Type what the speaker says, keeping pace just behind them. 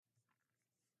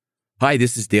Hi,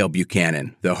 this is Dale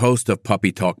Buchanan, the host of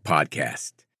Puppy Talk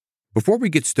Podcast. Before we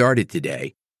get started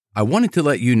today, I wanted to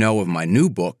let you know of my new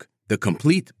book, The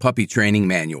Complete Puppy Training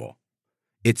Manual.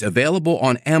 It's available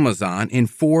on Amazon in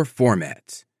 4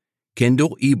 formats: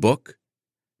 Kindle ebook,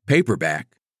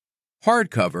 paperback,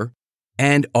 hardcover,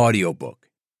 and audiobook.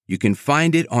 You can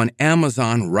find it on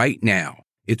Amazon right now.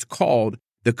 It's called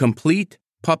The Complete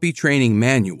Puppy Training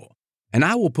Manual, and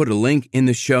I will put a link in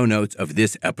the show notes of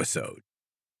this episode.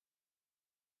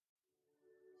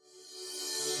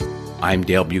 I'm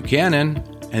Dale Buchanan,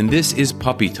 and this is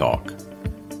Puppy Talk,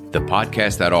 the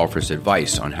podcast that offers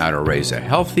advice on how to raise a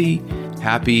healthy,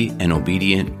 happy, and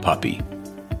obedient puppy.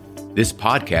 This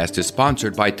podcast is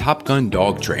sponsored by Top Gun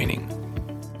Dog Training.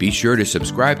 Be sure to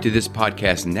subscribe to this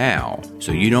podcast now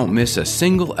so you don't miss a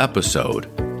single episode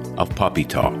of Puppy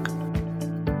Talk.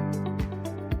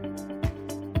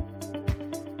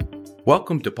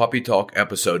 Welcome to Puppy Talk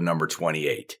episode number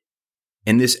 28.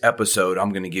 In this episode,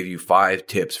 I'm going to give you 5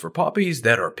 tips for puppies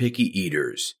that are picky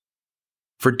eaters.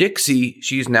 For Dixie,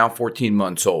 she's now 14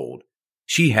 months old.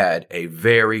 She had a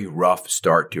very rough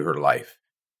start to her life.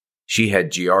 She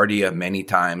had Giardia many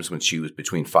times when she was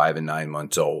between 5 and 9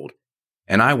 months old,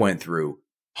 and I went through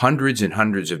hundreds and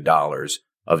hundreds of dollars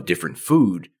of different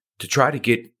food to try to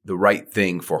get the right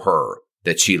thing for her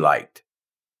that she liked.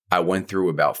 I went through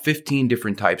about 15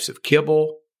 different types of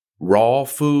kibble, raw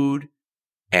food,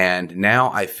 and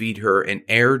now I feed her an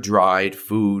air-dried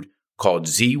food called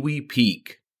Ziwi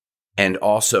Peak, and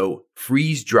also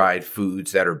freeze-dried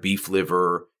foods that are beef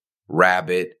liver,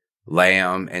 rabbit,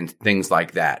 lamb, and things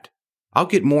like that. I'll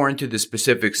get more into the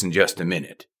specifics in just a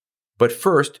minute. But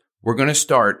first, we're going to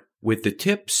start with the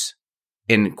tips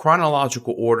in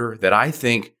chronological order that I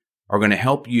think are going to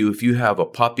help you if you have a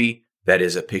puppy that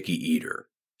is a picky eater.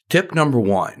 Tip number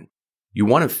 1, you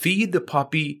want to feed the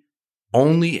puppy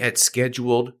only at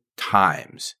scheduled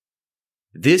times.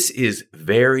 This is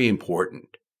very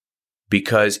important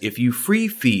because if you free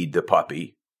feed the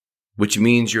puppy, which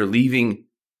means you're leaving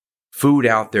food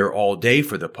out there all day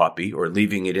for the puppy or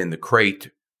leaving it in the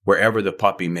crate wherever the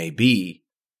puppy may be,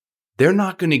 they're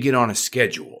not going to get on a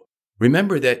schedule.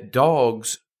 Remember that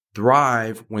dogs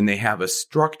thrive when they have a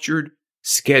structured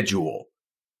schedule.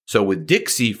 So with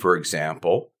Dixie, for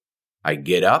example, I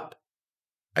get up,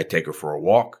 I take her for a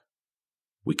walk,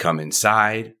 we come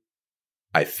inside,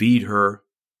 I feed her,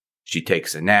 she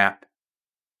takes a nap,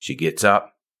 she gets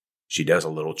up, she does a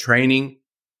little training,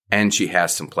 and she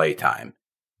has some playtime,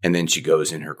 and then she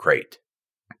goes in her crate.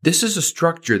 This is a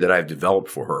structure that I've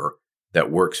developed for her that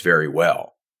works very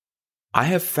well. I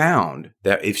have found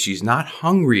that if she's not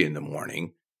hungry in the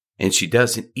morning and she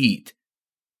doesn't eat,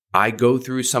 I go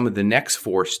through some of the next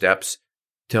 4 steps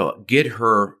to get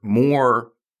her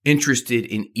more interested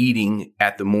in eating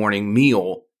at the morning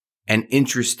meal and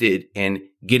interested in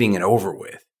getting it over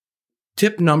with.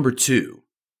 Tip number 2,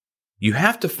 you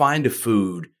have to find a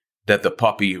food that the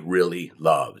puppy really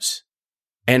loves.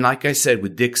 And like I said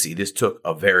with Dixie, this took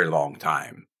a very long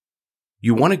time.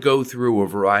 You want to go through a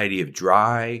variety of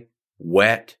dry,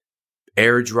 wet,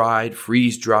 air-dried,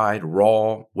 freeze-dried,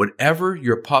 raw, whatever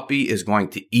your puppy is going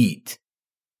to eat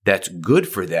that's good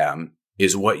for them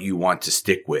is what you want to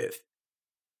stick with.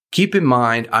 Keep in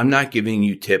mind, I'm not giving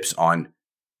you tips on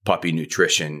puppy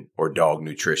nutrition or dog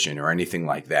nutrition or anything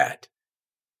like that.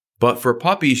 But for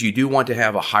puppies, you do want to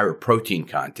have a higher protein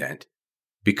content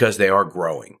because they are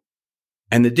growing.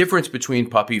 And the difference between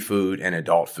puppy food and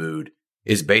adult food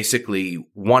is basically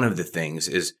one of the things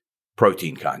is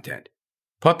protein content.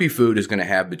 Puppy food is going to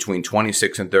have between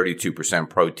 26 and 32%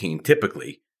 protein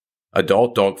typically.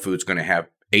 Adult dog food is going to have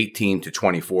 18 to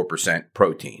 24%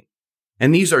 protein.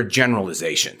 And these are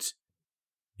generalizations.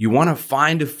 You want to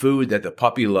find a food that the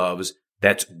puppy loves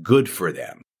that's good for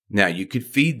them. Now, you could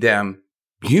feed them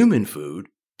human food,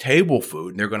 table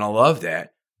food, and they're going to love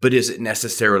that, but is it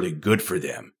necessarily good for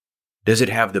them? Does it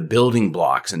have the building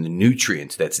blocks and the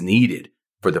nutrients that's needed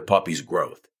for the puppy's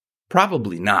growth?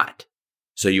 Probably not.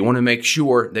 So you want to make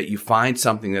sure that you find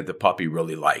something that the puppy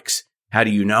really likes. How do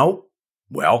you know?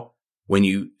 Well, when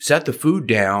you set the food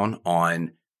down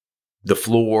on the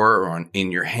floor or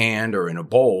in your hand or in a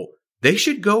bowl, they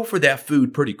should go for that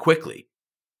food pretty quickly.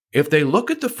 If they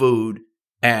look at the food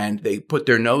and they put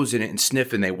their nose in it and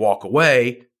sniff and they walk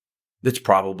away, that's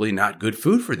probably not good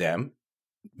food for them.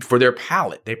 For their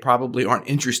palate, they probably aren't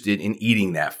interested in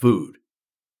eating that food.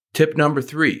 Tip number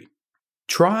 3,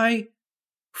 try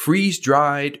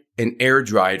freeze-dried and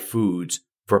air-dried foods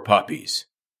for puppies.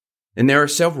 And there are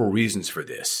several reasons for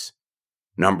this.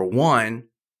 Number 1,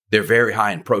 they're very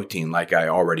high in protein, like I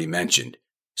already mentioned.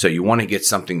 So you want to get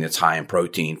something that's high in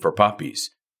protein for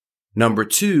puppies. Number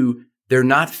 2, they're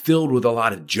not filled with a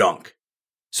lot of junk.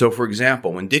 So, for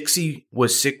example, when Dixie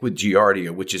was sick with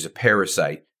Giardia, which is a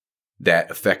parasite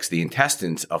that affects the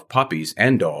intestines of puppies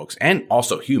and dogs and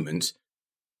also humans,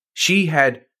 she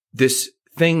had this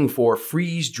thing for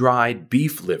freeze-dried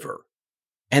beef liver.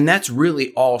 And that's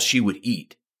really all she would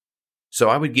eat. So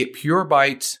I would get Pure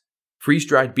Bites,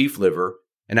 freeze-dried beef liver,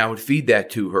 and I would feed that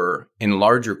to her in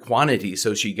larger quantities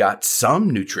so she got some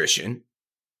nutrition.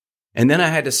 And then I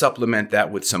had to supplement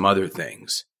that with some other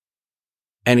things.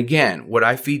 And again, what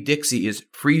I feed Dixie is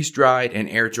freeze-dried and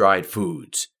air-dried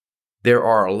foods. There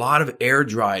are a lot of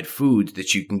air-dried foods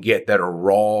that you can get that are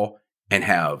raw and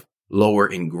have lower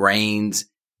in grains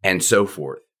and so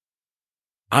forth.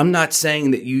 I'm not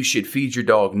saying that you should feed your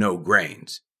dog no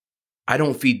grains. I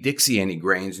don't feed Dixie any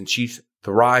grains, and she's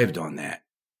thrived on that.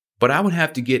 But I would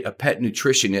have to get a pet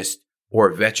nutritionist or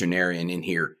a veterinarian in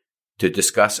here to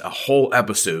discuss a whole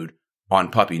episode on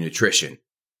puppy nutrition.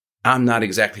 I'm not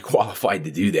exactly qualified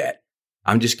to do that.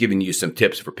 I'm just giving you some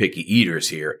tips for picky eaters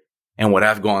here and what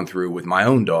I've gone through with my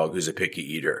own dog who's a picky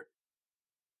eater.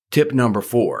 Tip number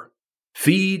 4,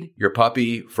 feed your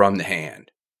puppy from the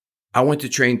hand. I went to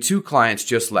train 2 clients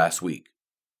just last week,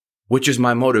 which is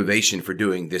my motivation for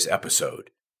doing this episode.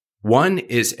 One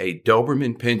is a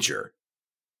Doberman Pinscher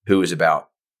who is about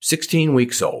 16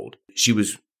 weeks old. She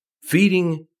was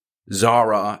feeding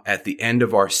Zara at the end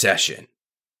of our session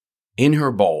in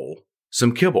her bowl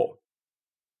some kibble,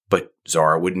 but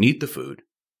Zara wouldn't eat the food.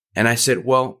 And I said,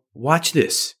 well, watch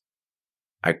this.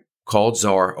 I called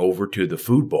Zara over to the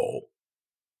food bowl.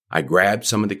 I grabbed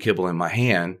some of the kibble in my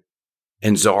hand,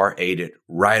 and Zara ate it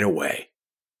right away.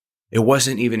 It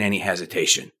wasn't even any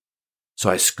hesitation. So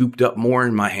I scooped up more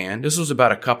in my hand. This was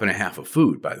about 1.5 cups of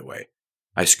food, by the way.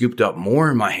 I scooped up more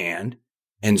in my hand,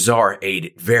 and Zara ate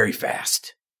it very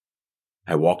fast.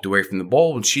 I walked away from the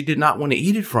bowl, and she did not want to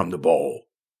eat it from the bowl.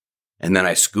 And then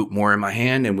I scooped more in my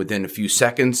hand, and within a few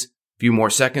more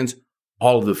seconds,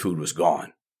 all of the food was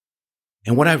gone.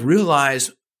 And what I've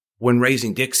realized when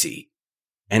raising Dixie,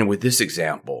 and with this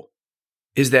example,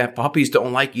 is that puppies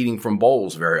don't like eating from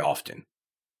bowls very often.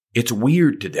 It's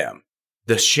weird to them.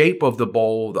 The shape of the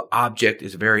bowl, the object,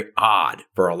 is very odd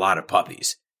for a lot of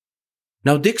puppies.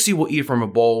 Now, Dixie will eat from a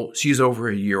bowl. She's over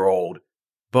a year old.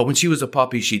 But when she was a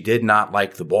puppy, she did not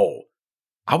like the bowl.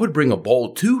 I would bring a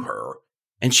bowl to her,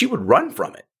 and she would run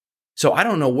from it. So I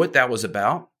don't know what that was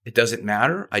about. It doesn't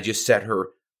matter. I just set her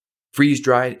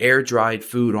freeze-dried, air-dried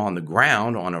food on the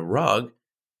ground on a rug,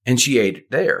 and she ate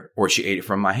it there, or she ate it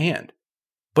from my hand.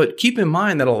 But keep in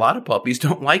mind that a lot of puppies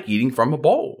don't like eating from a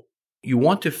bowl. You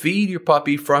want to feed your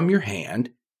puppy from your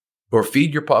hand, or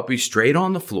feed your puppy straight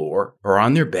on the floor, or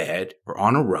on their bed, or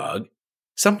on a rug,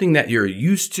 something that you're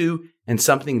used to and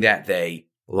something that they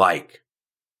like.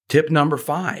 Tip number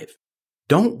 5,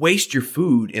 don't waste your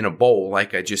food in a bowl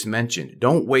like I just mentioned.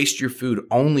 Don't waste your food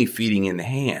only feeding in the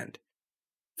hand.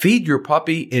 Feed your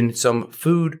puppy in some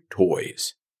food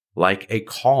toys, like a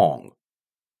Kong.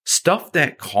 Stuff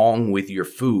that Kong with your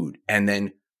food and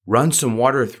then run some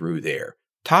water through there.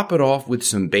 Top it off with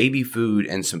some baby food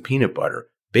and some peanut butter.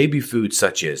 Baby food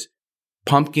such as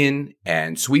pumpkin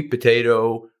and sweet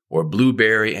potato or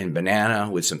blueberry and banana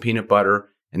with some peanut butter.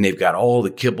 And they've got all the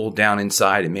kibble down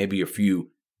inside and maybe a few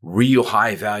real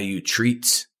high value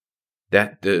treats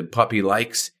that the puppy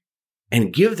likes.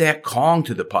 And give that Kong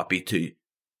to the puppy to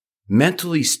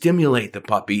mentally stimulate the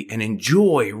puppy and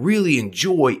really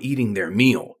enjoy eating their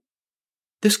meal.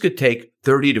 This could take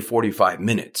 30 to 45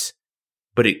 minutes,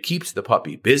 but it keeps the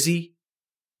puppy busy,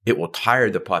 it will tire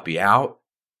the puppy out,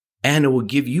 and it will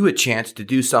give you a chance to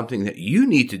do something that you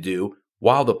need to do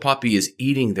while the puppy is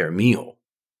eating their meal.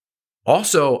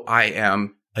 Also, I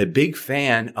am a big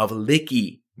fan of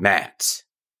licky mats.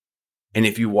 And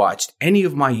if you watched any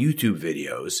of my YouTube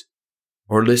videos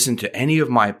or listened to any of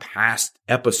my past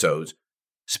episodes,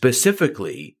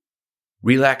 specifically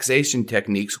relaxation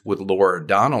techniques with Laura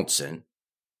Donaldson,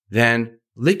 then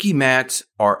licky mats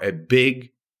are a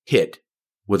big hit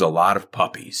with a lot of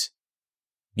puppies.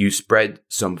 You spread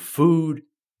some food,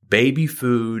 baby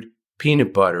food,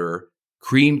 peanut butter,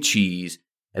 cream cheese,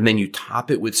 and then you top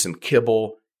it with some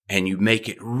kibble and you make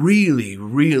it really,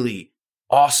 really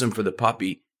awesome for the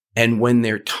puppy. And when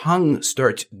their tongue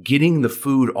starts getting the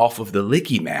food off of the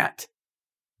licky mat,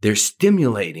 they're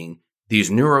stimulating these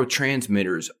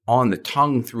neurotransmitters on the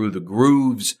tongue through the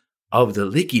grooves of the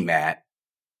licky mat,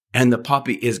 and the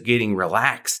puppy is getting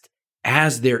relaxed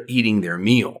as they're eating their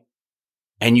meal.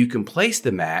 And you can place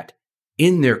the mat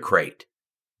in their crate,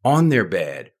 on their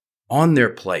bed, on their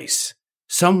place,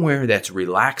 somewhere that's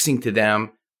relaxing to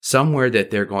them, somewhere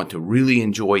that they're going to really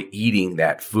enjoy eating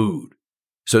that food.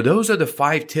 So those are the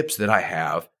 5 tips that I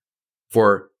have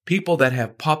for people that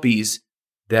have puppies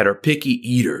that are picky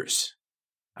eaters.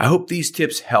 I hope these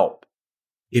tips help.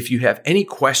 If you have any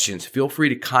questions, feel free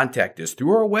to contact us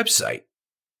through our website,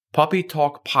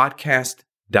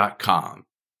 puppytalkpodcast.com.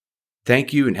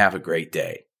 Thank you and have a great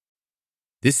day.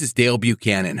 This is Dale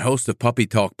Buchanan, host of Puppy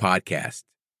Talk Podcast.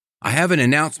 I have an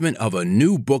announcement of a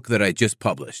new book that I just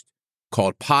published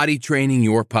called Potty Training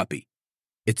Your Puppy.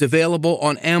 It's available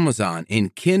on Amazon in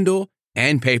Kindle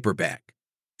and paperback,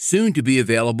 soon to be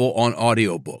available on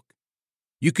audiobook.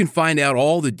 You can find out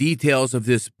all the details of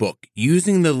this book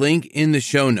using the link in the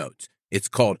show notes. It's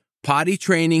called Potty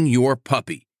Training Your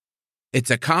Puppy.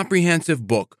 It's a comprehensive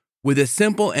book with a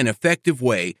simple and effective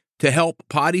way to help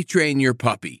potty train your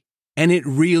puppy, and it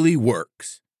really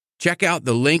works. Check out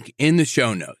the link in the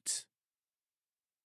show notes.